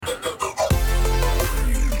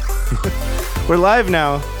We're live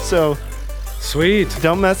now, so sweet.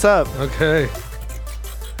 Don't mess up. Okay.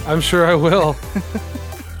 I'm sure I will.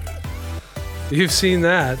 You've seen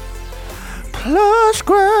that. Plush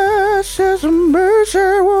Grass is a mercy.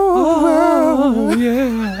 Oh,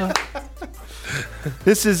 yeah.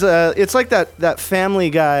 This is it's like that Family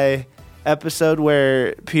Guy episode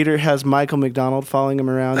where Peter has Michael McDonald following him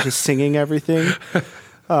around just singing everything.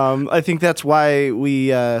 I think that's why we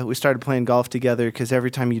started playing golf together, because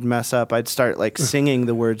every time you'd mess up, I'd start like singing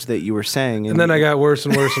the words that you were saying. And then I got worse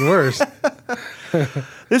and worse and worse.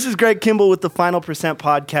 This is Greg Kimball with the Final Percent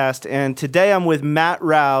Podcast, and today I'm with Matt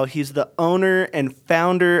Rauh. He's the owner and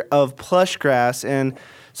founder of Plush Grass, and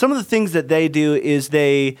some of the things that they do is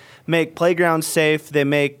they make playgrounds safe. They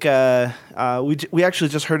make we actually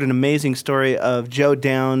just heard an amazing story of Joe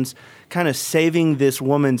Downs kind of saving this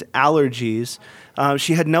woman's allergies.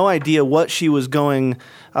 She had no idea what was going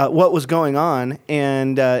on,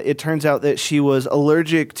 and it turns out that she was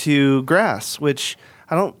allergic to grass, which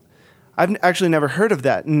I've actually never heard of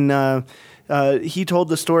that. And he told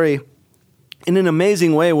the story in an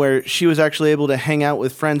amazing way, where she was actually able to hang out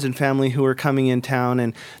with friends and family who were coming in town,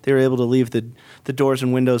 and they were able to leave the doors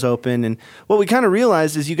and windows open. And what we kind of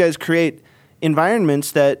realized is you guys create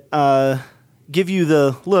environments that give you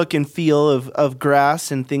the look and feel of grass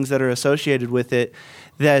and things that are associated with it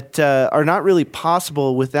that are not really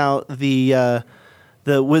possible without the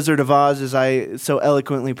Wizard of Oz, as I so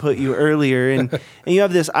eloquently put you earlier. And you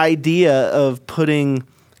have this idea of putting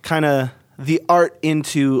kind of the art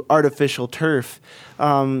into artificial turf.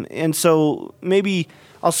 And so maybe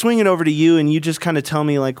I'll swing it over to you, and you just kind of tell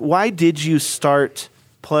me, like, why did you start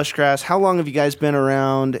Plush Grass? How long have you guys been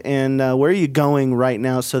around, and where are you going right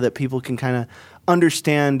now, so that people can kind of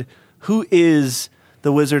understand who is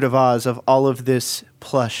the Wizard of Oz of all of this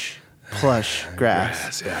plush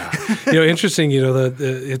grass? Yeah. Interesting.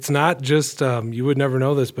 It's not just you would never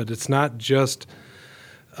know this, but it's not just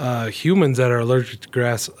humans that are allergic to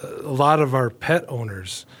grass. A lot of our pet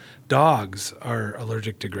owners, dogs, are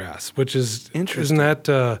allergic to grass, which is interesting. Isn't that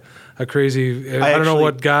a crazy? I don't know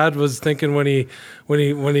what God was thinking when he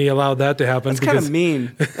allowed that to happen. That's kind of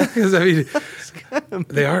mean. Because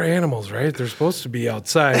they are animals, right? They're supposed to be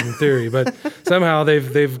outside in theory, but somehow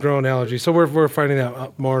they've grown allergies. So we're finding that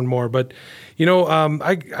out more and more. But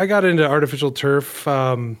I got into artificial turf.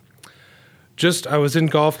 I was in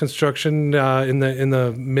golf construction in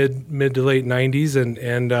the mid to late 90s,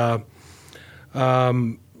 and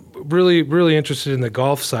really interested in the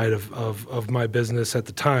golf side of my business at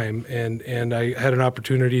the time, and I had an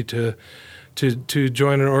opportunity to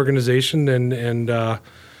join an organization and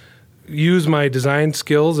use my design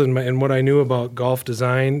skills and what I knew about golf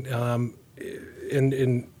design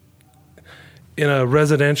in a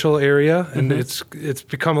residential area, and it's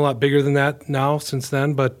become a lot bigger than that now since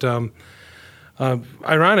then, but.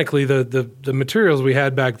 Ironically, the materials we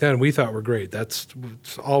had back then we thought were great. That's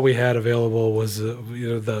all we had available was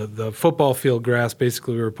the football field grass.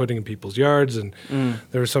 Basically, we were putting in people's yards, and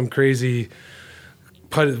there was some crazy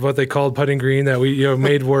what they called putting green that we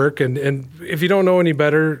made work. And if you don't know any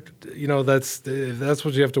better, that's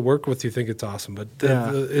what you have to work with. You think it's awesome, but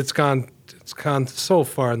it's gone so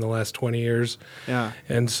far in the last 20 years. Yeah,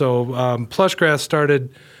 and so Plush Grass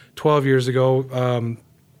started 12 years ago.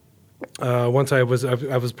 Once I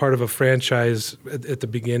was part of a franchise at the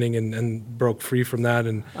beginning and broke free from that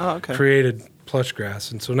and created Plush Grass.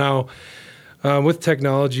 And so now with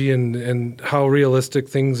technology and how realistic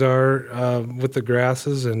things are with the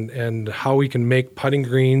grasses and how we can make putting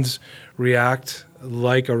greens react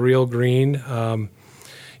like a real green,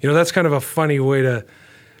 that's kind of a funny way to,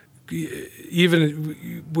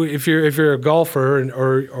 even if you're a golfer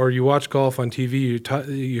or you watch golf on TV,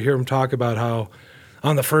 you hear them talk about how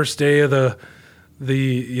on the first day of the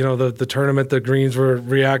tournament, the greens were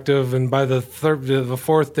reactive, and by the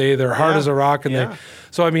fourth day, they're hard as a rock. And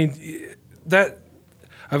that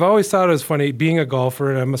I've always thought it was funny being a golfer,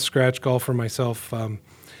 and I'm a scratch golfer myself.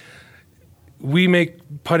 We make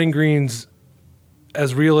putting greens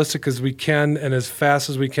as realistic as we can and as fast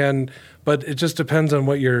as we can, but it just depends on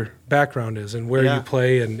what your background is and where you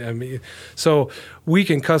play. And so we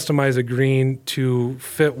can customize a green to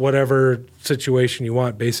fit whatever situation you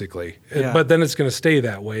want, basically. Yeah. But then it's going to stay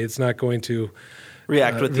that way. It's not going to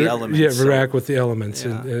react with the elements. Yeah, react with the elements.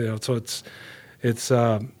 Yeah. And, so it's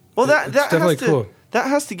definitely cool. That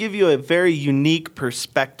has to give you a very unique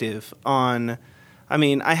perspective on. I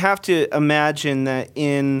mean, I have to imagine that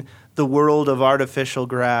in the world of artificial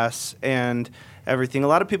grass and everything, a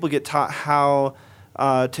lot of people get taught how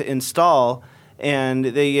to install, and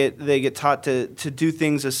they get taught to do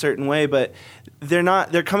things a certain way, but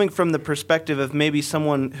they're coming from the perspective of maybe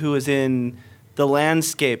someone who is in the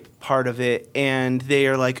landscape part of it, and they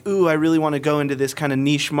are like, ooh, I really want to go into this kind of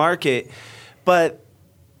niche market, but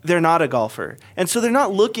they're not a golfer. And so they're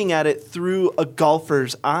not looking at it through a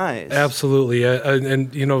golfer's eyes. Absolutely.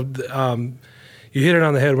 And you hit it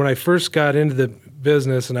on the head. When I first got into the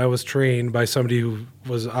business and I was trained by somebody who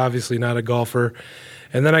was obviously not a golfer,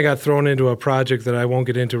 and then I got thrown into a project that I won't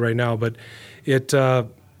get into right now, but the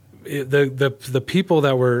people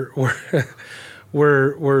that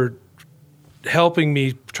were helping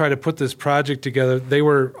me try to put this project together, they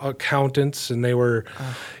were accountants and they were,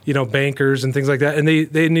 bankers and things like that, and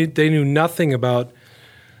they knew nothing about.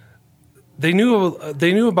 They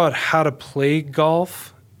knew about how to play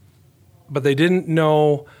golf, but they didn't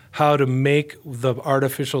know how to make the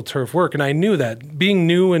artificial turf work. And I knew that. Being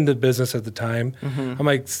new in the business at the time, I'm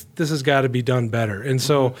like, this has got to be done better. And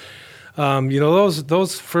so,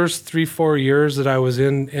 those first 3-4 years that I was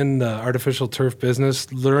in the artificial turf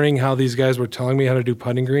business, learning how these guys were telling me how to do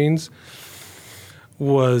putting greens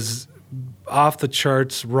was off the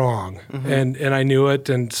charts wrong. And I knew it.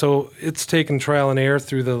 And so it's taken trial and error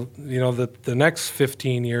through the next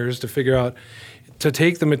 15 years to figure out, to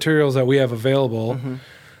take the materials that we have available,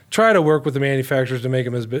 try to work with the manufacturers to make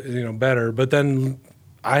them as better. But then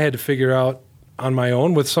I had to figure out on my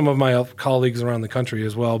own with some of my colleagues around the country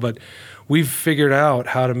as well. But we've figured out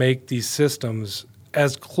how to make these systems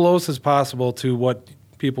as close as possible to what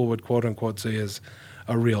people would quote unquote say is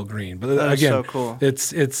a real green. But That's again, so cool.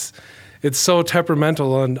 It's so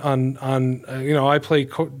temperamental on I play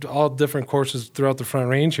all different courses throughout the Front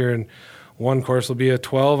Range here, and one course will be a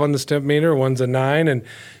 12 on the stimp meter, one's a 9, and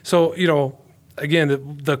so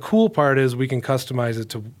again, the cool part is we can customize it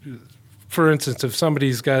to, for instance, if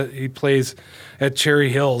he plays at Cherry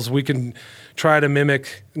Hills, we can try to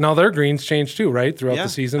mimic. Now their greens change too, right, throughout the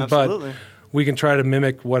season, absolutely. But we can try to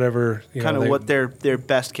mimic whatever what their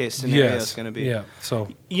best case scenario is going to be. Yeah. So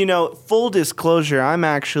full disclosure, I'm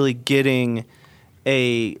actually getting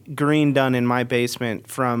a green done in my basement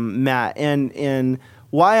from Matt, and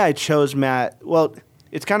why I chose Matt. Well,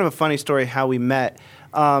 it's kind of a funny story how we met.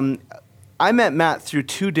 I met Matt through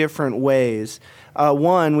two different ways.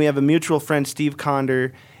 One, we have a mutual friend, Steve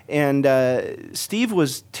Conder, and Steve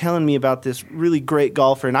was telling me about this really great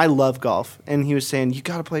golfer, and I love golf. And he was saying, you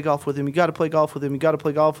got to play golf with him, you got to play golf with him, you got to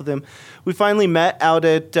play golf with him. We finally met out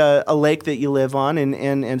at a lake that you live on,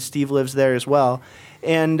 and Steve lives there as well.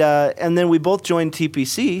 And then we both joined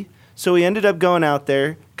TPC, so we ended up going out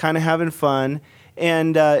there, kind of having fun.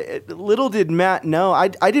 And little did Matt know, I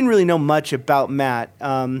didn't really know much about Matt.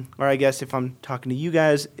 Or I guess if I'm talking to you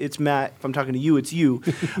guys, it's Matt. If I'm talking to you, it's you.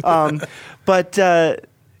 But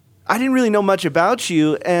I didn't really know much about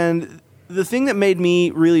you. And the thing that made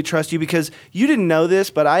me really trust you, because you didn't know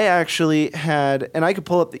this, but I actually had, and I could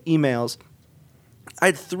pull up the emails, I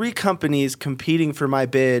had 3 companies competing for my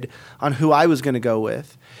bid on who I was going to go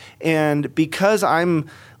with. And because I'm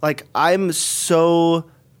so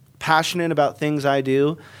passionate about things I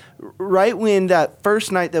do, right when that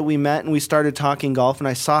first night that we met and we started talking golf, and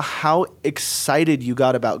I saw how excited you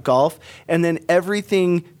got about golf, and then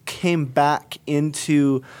everything came back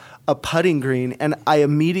into a putting green, and I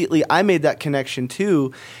made that connection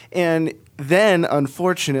too. And then,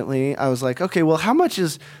 unfortunately, I was like, okay, well, how much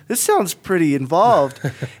is this? Sounds pretty involved.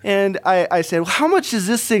 And I said, well, how much is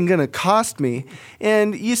this thing going to cost me?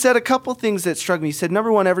 And you said a couple things that struck me. You said,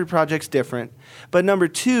 number one, every project's different. But number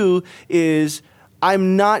 2 is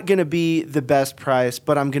I'm not going to be the best price,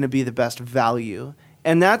 but I'm going to be the best value.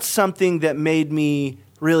 And that's something that made me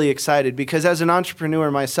really excited, because as an entrepreneur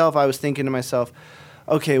myself, I was thinking to myself,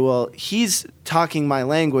 okay, well, he's talking my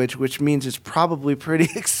language, which means it's probably pretty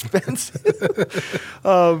expensive.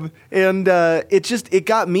 It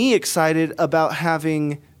got me excited about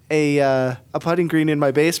having a putting green in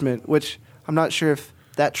my basement, which I'm not sure if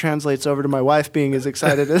that translates over to my wife being as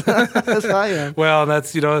excited as I am. Well,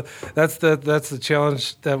 that's the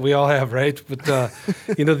challenge that we all have, right? But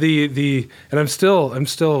and I'm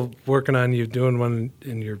still working on you doing one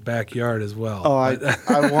in your backyard as well.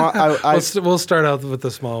 Oh, we'll start out with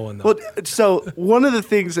the small one though. Well, so one of the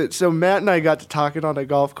things so Matt and I got to talking on a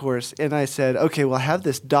golf course, and I said, okay, well, I have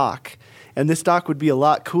this dock. And this dock would be a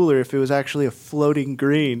lot cooler if it was actually a floating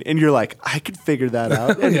green. And you're like, I could figure that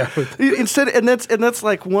out. And that's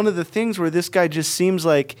like one of the things where this guy just seems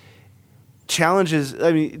like challenges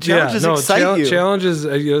excite you. Challenges.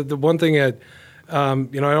 The one thing that I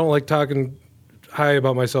don't like talking high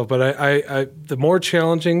about myself, but I the more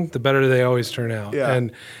challenging, the better they always turn out. Yeah.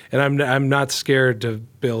 And I'm not scared to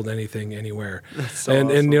build anything anywhere. That's so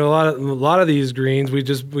and awesome. a lot of these greens,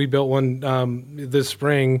 we built one this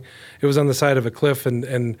spring. It was on the side of a cliff,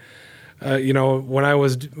 and when I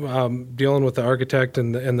was dealing with the architect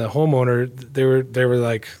and the homeowner, they were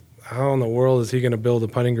like, how in the world is he going to build a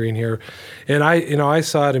putting green here? And I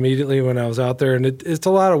saw it immediately when I was out there, and it's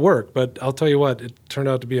a lot of work, but I'll tell you what, it turned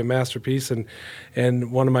out to be a masterpiece and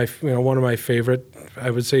one of my favorite, I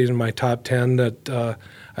would say, in my top 10 that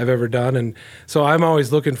I've ever done. And so I'm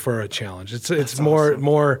always looking for a challenge. It's more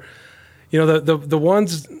awesome. The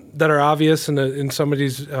ones that are obvious in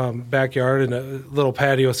somebody's backyard in a little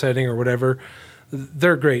patio setting or whatever,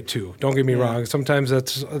 they're great too. Don't get me wrong. Sometimes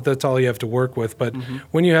that's all you have to work with. But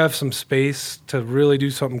when you have some space to really do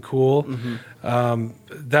something cool,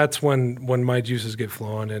 that's when my juices get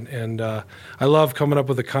flowing. And I love coming up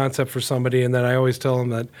with a concept for somebody, and then I always tell them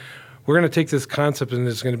that we're going to take this concept and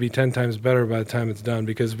it's going to be 10 times better by the time it's done,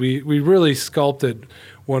 because we really sculpt it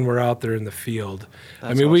when we're out there in the field.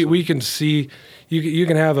 That's awesome. We can see, you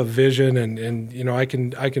can have a vision and I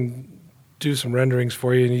can do some renderings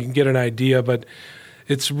for you and you can get an idea, but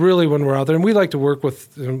it's really when we're out there, and we like to we're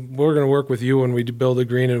going to work with you when we build a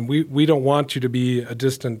green, and we don't want you to be a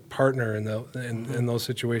distant partner in those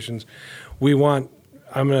situations.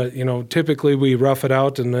 Typically we rough it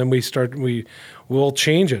out and then we'll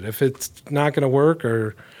change it. If it's not going to work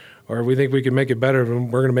or we think we can make it better,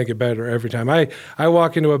 we're going to make it better every time. I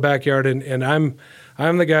walk into a backyard and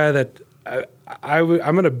I'm the guy that I'm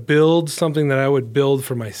going to build something that I would build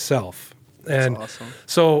for myself. And that's awesome.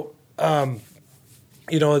 So, and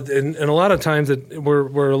a lot of times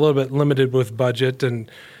we're a little bit limited with budget and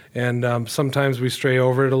sometimes we stray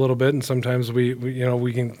over it a little bit, and sometimes we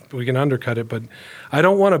can undercut it. But I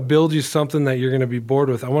don't want to build you something that you're going to be bored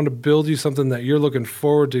with. I want to build you something that you're looking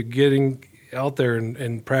forward to getting out there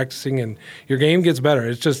and practicing, and your game gets better.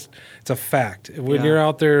 It's a fact. When you're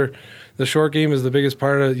out there, the short game is the biggest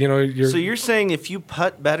part of So you're saying if you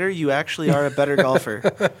putt better, you actually are a better golfer?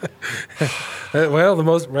 Well, the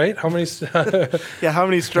most, right? How many? How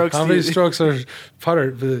many strokes? How many strokes are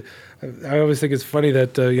putter? I always think it's funny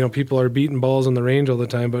that people are beating balls on the range all the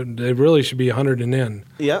time, but they really should be 100 and in.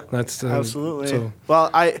 Yeah, that's absolutely. So.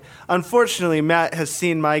 Well, unfortunately Matt has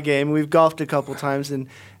seen my game. We've golfed a couple times, and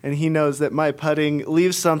he knows that my putting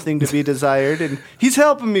leaves something to be desired, and he's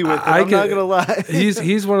helping me with it. I'm not gonna lie.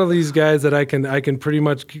 he's one of these guys that I can pretty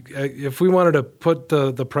much, if we wanted to put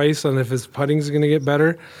the price on if his putting's going to get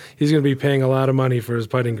better, he's going to be paying a lot of money for his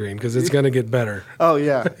putting green because it's going to get better. Oh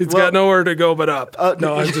yeah, it's got nowhere to go but up.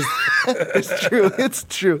 No, I'm just. It's true. It's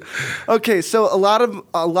true. Okay, so a lot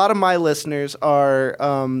of my listeners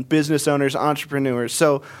are business owners, entrepreneurs.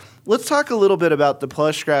 So let's talk a little bit about the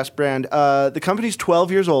Plush Grass brand. The company's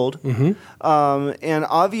 12 years old, and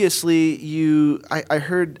obviously I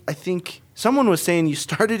heard, I think someone was saying you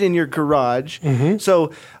started in your garage.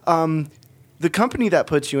 So the company that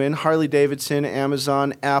puts you in, Harley Davidson,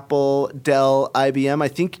 Amazon, Apple, Dell, IBM, I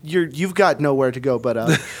think you've got nowhere to go but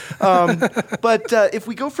up. But if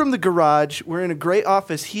we go from the garage, we're in a great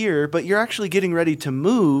office here, but you're actually getting ready to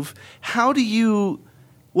move. How do you...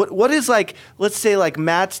 What is, like, let's say, like,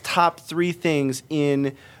 Matt's top 3 things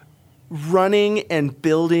in running and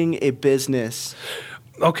building a business?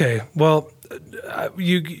 Okay, well,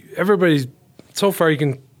 everybody's, so far you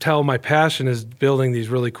can tell my passion is building these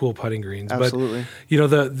really cool putting greens. Absolutely.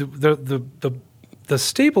 But the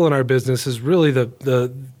staple in our business is really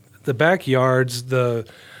the backyards, the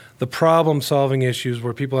problem-solving issues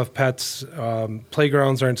where people have pets,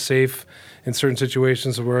 playgrounds aren't safe in certain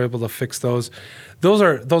situations, so we're able to fix those. Those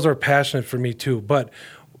are passionate for me too. But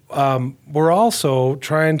we're also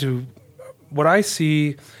trying to. What I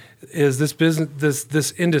see is this business,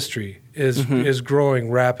 this industry is growing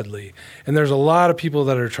rapidly, and there's a lot of people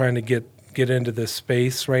that are trying to get into this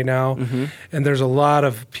space right now, and there's a lot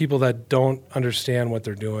of people that don't understand what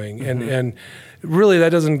they're doing, and really that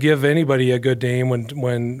doesn't give anybody a good name when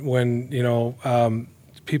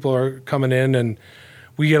people are coming in, and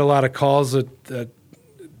we get a lot of calls that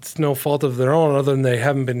it's no fault of their own other than they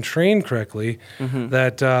haven't been trained correctly,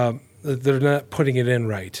 that they're not putting it in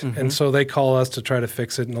right. And so they call us to try to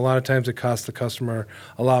fix it, and a lot of times it costs the customer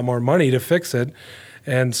a lot more money to fix it.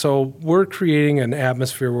 And so we're creating an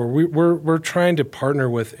atmosphere where we're trying to partner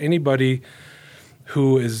with anybody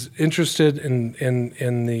who is interested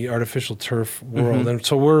in the artificial turf world. And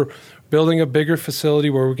so we're building a bigger facility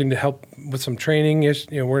where we can help with some training.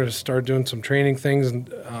 We're going to start doing some training things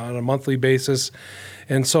on a monthly basis.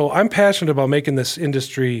 And so I'm passionate about making this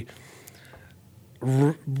industry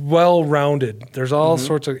well-rounded. There's all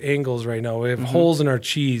sorts of angles right now. We have holes in our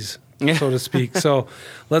cheese, so to speak. So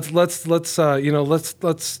let's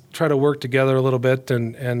try to work together a little bit.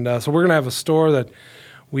 And so we're going to have a store that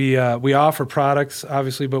we offer products,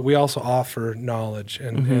 obviously, but we also offer knowledge,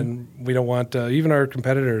 and we don't want even our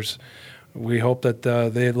competitors. We hope that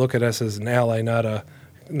they look at us as an ally, not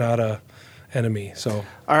a enemy. So,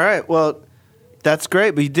 all right, well, that's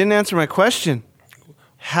great, but you didn't answer my question.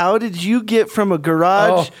 How did you get from a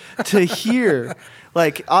garage to here?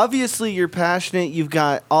 Like, obviously, you're passionate. You've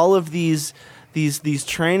got all of these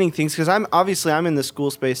training things, because I'm in the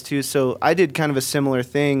school space too. So I did kind of a similar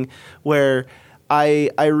thing where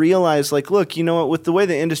I realized, like, look, you know what, with the way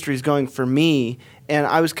the industry is going for me, and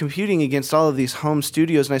I was competing against all of these home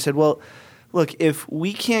studios, and I said, well, look, if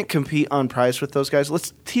we can't compete on price with those guys,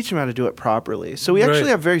 let's teach them how to do it properly. So we actually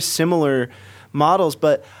have very similar models,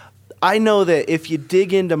 but I know that if you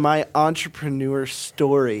dig into my entrepreneur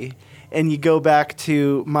story and you go back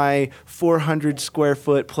to my 400 square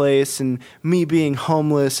foot place and me being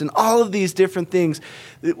homeless and all of these different things,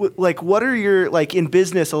 like, what are your, like, in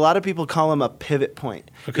business, a lot of people call them a pivot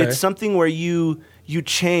point. Okay. It's something where you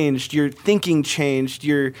changed, your thinking changed,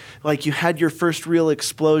 you had your first real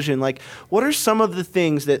explosion. Like, what are some of the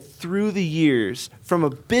things that through the years, from a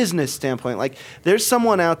business standpoint, like, there's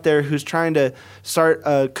someone out there who's trying to start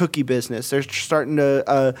a cookie business, they're starting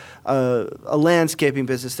a landscaping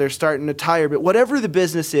business, they're starting a tire, but whatever the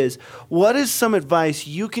business is, what is some advice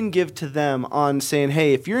you can give to them on saying,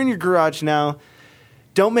 hey, if you're in your garage now,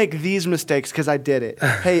 don't make these mistakes because I did it.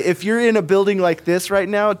 Hey, if you're in a building like this right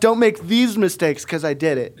now, don't make these mistakes because I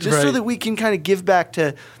did it. Just so that we can kind of give back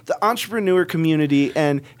to the entrepreneur community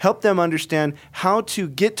and help them understand how to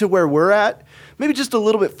get to where we're at, maybe just a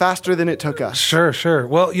little bit faster than it took us. Sure.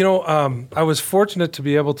 Well, I was fortunate to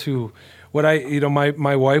be able to,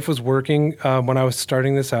 my wife was working when I was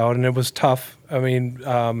starting this out, and it was tough. I mean,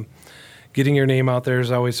 getting your name out there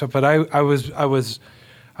is always tough, but I was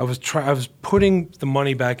putting the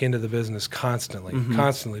money back into the business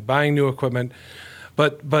constantly buying new equipment.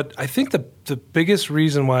 But I think the biggest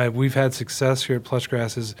reason why we've had success here at Plush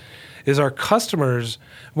Grass is our customers.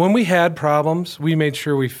 When we had problems, we made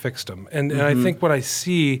sure we fixed them. And I think what I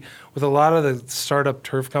see with a lot of the startup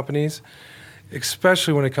turf companies,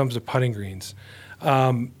 especially when it comes to putting greens,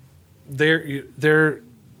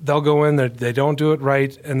 they'll go in, they don't do it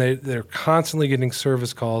right, and they're constantly getting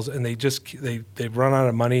service calls, and they run out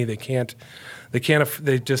of money. They give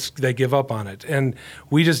up on it. And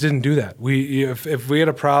we just didn't do that. If we had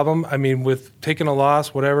a problem, I mean, with taking a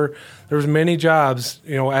loss, whatever, there was many jobs,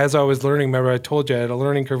 as I was learning. Remember, I told you I had a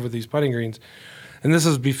learning curve with these putting greens. And this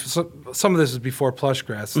is some of this is before Plush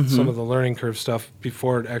Grass, some of the learning curve stuff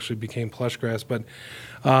before it actually became Plush Grass. But,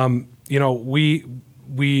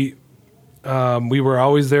 we were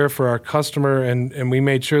always there for our customer, and we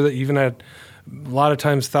made sure that even at a lot of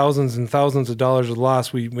times thousands and thousands of dollars of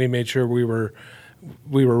loss, we made sure we were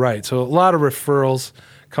right. So a lot of referrals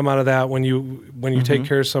come out of that when you take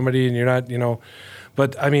care of somebody and you're not,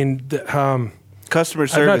 but I mean, customer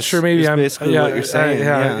service. I'm not sure. Maybe I'm basically what you're saying.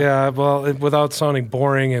 Yeah. Well, without sounding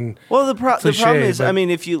boring and the problem is, I mean,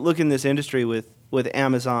 if you look in this industry with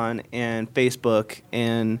Amazon and Facebook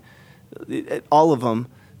and all of them,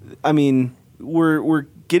 I mean, we're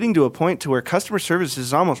getting to a point to where customer service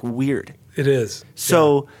is almost weird. It is.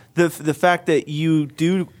 So the fact that you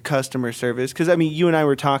do customer service, because I mean, you and I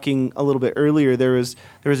were talking a little bit earlier. There was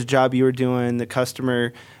a job you were doing. The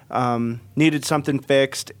customer needed something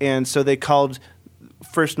fixed, and so they called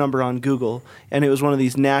first number on Google, and it was one of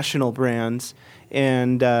these national brands,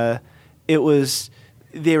 and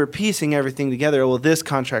they were piecing everything together. Well, this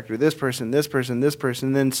contractor, this person.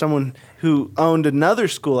 And then someone who owned another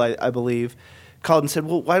school, I believe, called and said,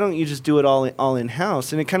 well, why don't you just do it all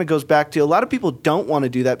in-house? And it kind of goes back to, a lot of people don't want to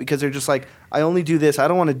do that because they're just like, I only do this. I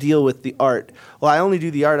don't want to deal with the art. Well, I only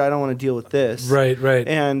do the art. I don't want to deal with this. Right.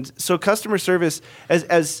 And so customer service,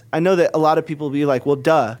 as I know that a lot of people will be like, well,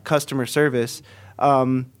 duh, customer service.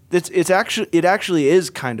 It actually is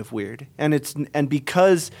kind of weird, and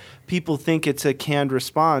because people think it's a canned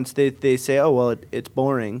response, they say, oh well, it's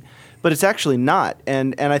boring, but it's actually not,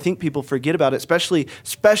 and I think people forget about it,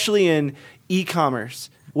 especially in e-commerce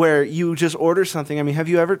where you just order something. I mean, have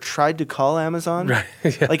you ever tried to call Amazon? Right.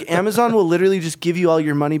 Yeah. Like, Amazon will literally just give you all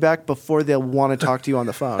your money back before they'll want to talk to you on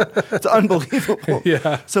the phone. It's unbelievable.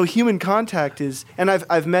 Yeah. So human contact is, and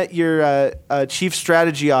I've met your chief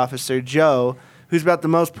strategy officer, Joe, who's about the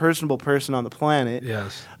most personable person on the planet.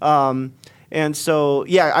 Yes. And so,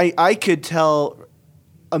 I could tell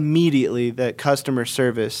immediately that customer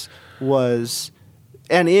service was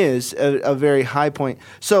and is a very high point.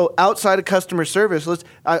 So outside of customer service,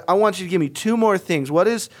 I want you to give me two more things. What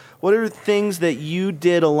are things that you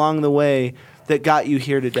did along the way that got you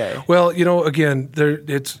here today? Well, again,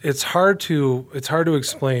 it's hard to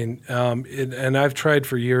explain, and I've tried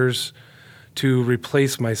for years to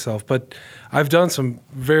replace myself, but I've done some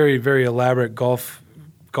very, very elaborate golf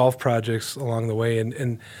projects along the way,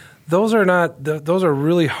 and those are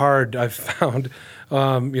really hard. I've found,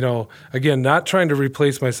 again, not trying to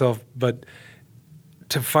replace myself, but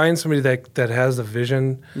to find somebody that has a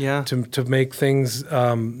vision, to make things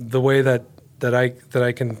the way that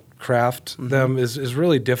I can craft them is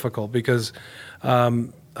really difficult because,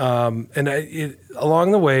 along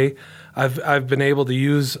the way, I've been able to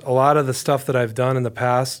use a lot of the stuff that I've done in the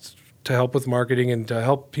past to help with marketing and to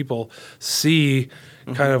help people see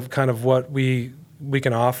kind of what we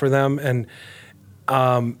can offer them, and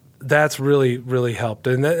that's really, really helped,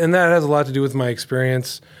 and that has a lot to do with my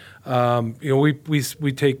experience.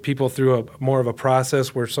 We take people through more of a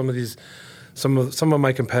process where some of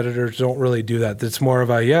my competitors don't really do that. It's more of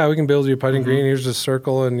we can build you a putting green. Here's a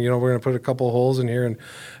circle, and we're going to put a couple of holes in here, and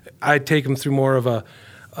I take them through more of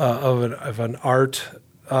an art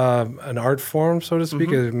form, so to speak.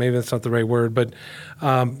 Maybe that's not the right word, but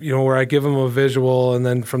where I give them a visual, and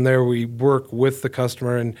then from there we work with the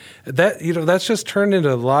customer, and that's just turned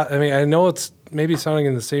into a lot. I mean, I know it's maybe sounding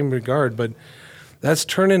in the same regard, but that's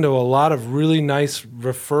turned into a lot of really nice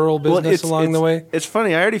referral business along the way. It's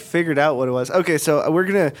funny. I already figured out what it was. Okay, so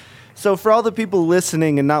for all the people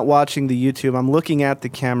listening and not watching the YouTube, I'm looking at the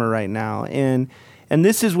camera right now, and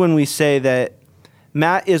this is when we say that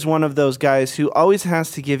Matt is one of those guys who always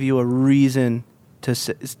has to give you a reason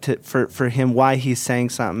for him why he's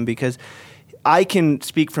saying something, because I can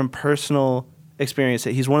speak from personal experience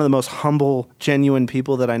that he's one of the most humble, genuine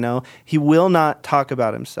people that I know. He will not talk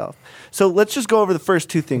about himself. So let's just go over the first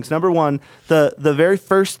two things. Number one, the very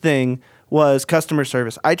first thing was customer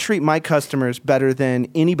service. I treat my customers better than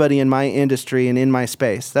anybody in my industry and in my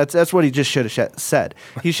space. That's what he just should have said.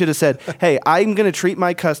 He should have said, hey, I'm going to treat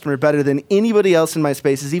my customer better than anybody else in my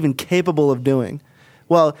space is even capable of doing.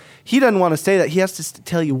 Well, he doesn't want to say that. He has to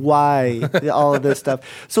tell you why all of this stuff.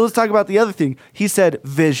 So let's talk about the other thing. He said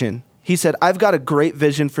vision. He said, I've got a great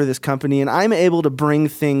vision for this company, and I'm able to bring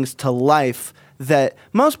things to life that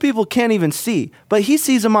most people can't even see, but he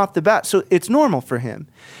sees them off the bat, so it's normal for him.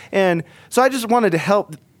 And so I just wanted to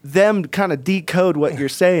help them kind of decode what you're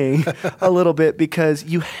saying a little bit, because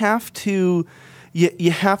you have to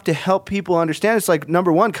help people understand. It's like,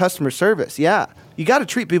 number one, customer service. Yeah, you got to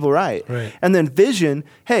treat people right. And then vision,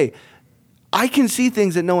 hey, I can see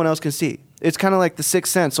things that no one else can see. It's kind of like the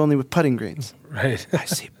sixth sense, only with putting greens. Right. I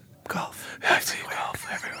see golf. I see golf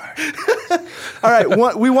everywhere. All right,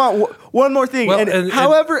 we want one more thing. Well, and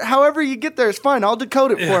however you get there is fine. I'll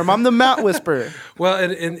decode it for him. I'm the Matt Whisperer. Well,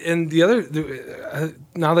 and the other,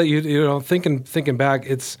 now that thinking back,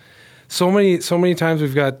 it's so many times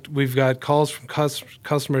we've got calls from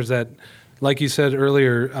customers that, like you said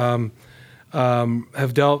earlier,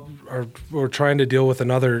 have dealt or trying to deal with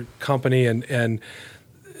another company, and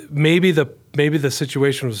maybe the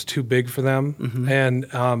situation was too big for them, and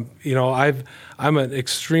I'm an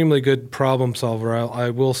extremely good problem solver. I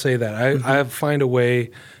will say that I find a way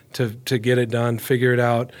to get it done, figure it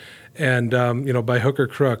out, and by hook or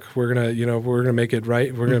crook, we're gonna make it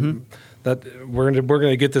right. We're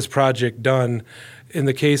gonna get this project done. In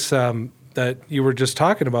the case that you were just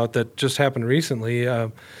talking about, that just happened recently,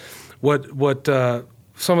 what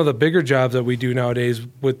some of the bigger jobs that we do nowadays,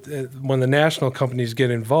 when the national companies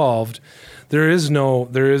get involved, there is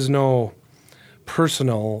no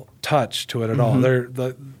personal touch to it at all.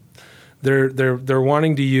 They're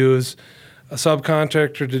wanting to use a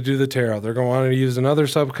subcontractor to do the tear out. They're going to want to use another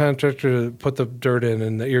subcontractor to put the dirt in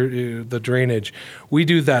and the drainage. We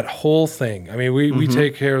do that whole thing. I mean, we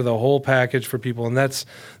take care of the whole package for people, and that's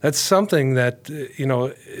something that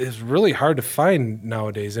is really hard to find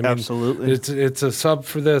nowadays. I mean, absolutely, it's a sub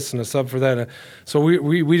for this and a sub for that. So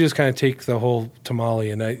we just kind of take the whole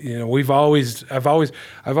tamale, and I've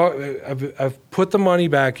put the money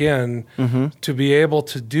back in to be able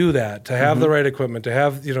to do that, to have the right equipment, to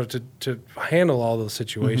have to handle all those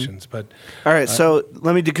situations. But all right, so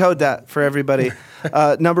let me decode that for everybody.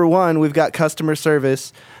 Number one, we've got customer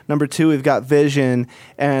service. Number two, we've got vision,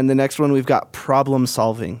 and the next one we've got problem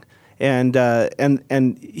solving. And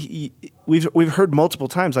we've heard multiple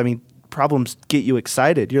times. I mean, problems get you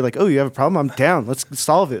excited. You're like, oh, you have a problem? I'm down. Let's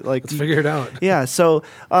solve it. Like, let's figure it out. Yeah. So,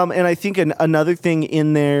 and I think another thing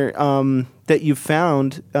in there that you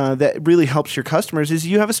found that really helps your customers is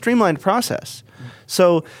you have a streamlined process.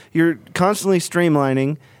 So you're constantly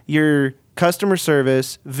streamlining your customer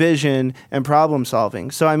service, vision, and problem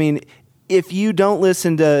solving. So, I mean, if you don't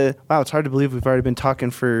listen to, wow, it's hard to believe we've already been talking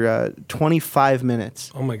for 25 minutes.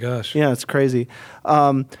 Oh my gosh. Yeah, it's crazy.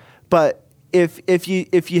 But if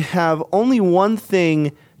you have only one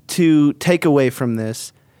thing to take away from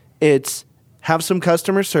this, it's have some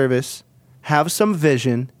customer service, have some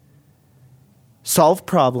vision, solve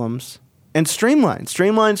problems, and streamline.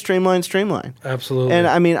 Absolutely. And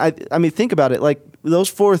I mean, think about it. Like those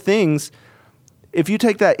 4 things, if you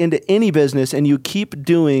take that into any business and you keep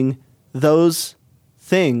doing those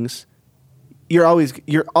things, you're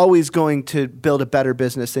always going to build a better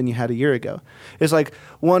business than you had a year ago. It's like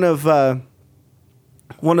one of the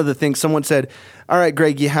things someone said, all right,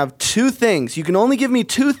 Greg, you have 2 things. You can only give me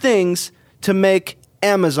 2 things to make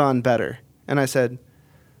Amazon better. And I said,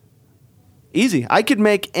 easy. I could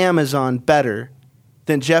make Amazon better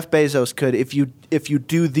than Jeff Bezos could if you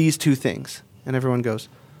do these 2 things. And everyone goes,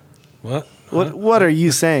 What? What are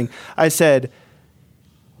you saying? I said,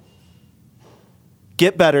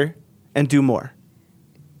 get better and do more.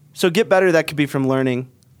 So get better, that could be from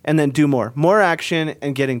learning, and then do more. More action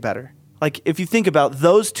and getting better. Like if you think about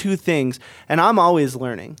those 2 things, and I'm always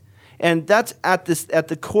learning. And that's at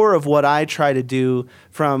the core of what I try to do,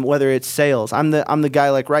 from whether it's sales. I'm the guy,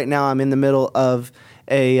 like right now I'm in the middle of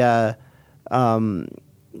a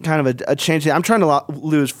kind of a change. I'm trying to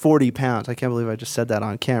lose 40 pounds. I can't believe I just said that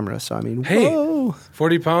on camera. So, I mean, hey, whoa.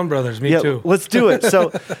 40-pound brothers, me too. Let's do it.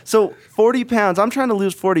 So 40 pounds. I'm trying to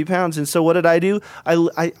lose 40 pounds. And so what did I do?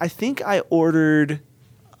 I think I ordered,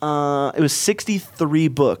 it was 63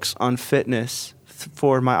 books on fitness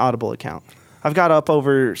for my Audible account. I've got up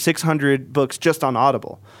over 600 books just on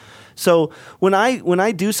Audible. So when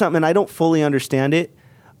I do something and I don't fully understand it,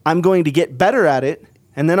 I'm going to get better at it,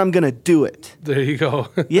 and then I'm going to do it. There you go.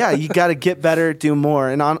 Yeah, you got to get better, do more.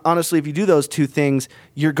 And honestly, if you do those 2 things,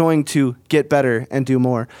 you're going to get better and do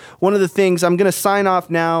more. One of the things, I'm going to sign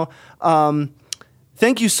off now.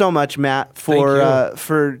 Thank you so much, Matt,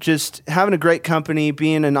 for just having a great company,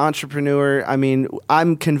 being an entrepreneur. I mean,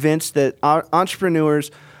 I'm convinced that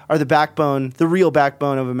entrepreneurs are the real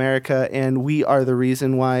backbone of America, and we are the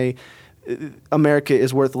reason why America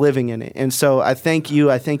is worth living in it. And so I thank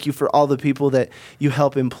you. I thank you for all the people that you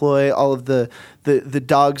help employ, all of the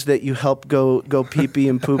dogs that you help go pee-pee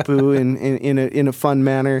and poo-poo in a fun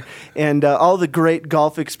manner, and all the great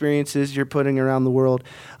golf experiences you're putting around the world.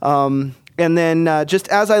 And then just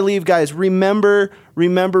as I leave, guys, remember,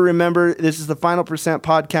 this is the Final Percent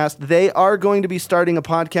podcast. They are going to be starting a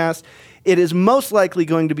podcast. It is most likely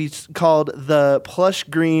going to be called the Plush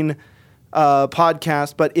Green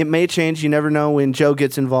podcast, but it may change. You never know when Joe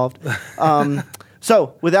gets involved.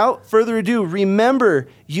 So without further ado, remember,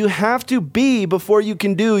 you have to be before you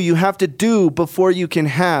can do. You have to do before you can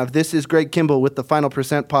have. This is Greg Kimball with the Final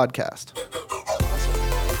Percent podcast.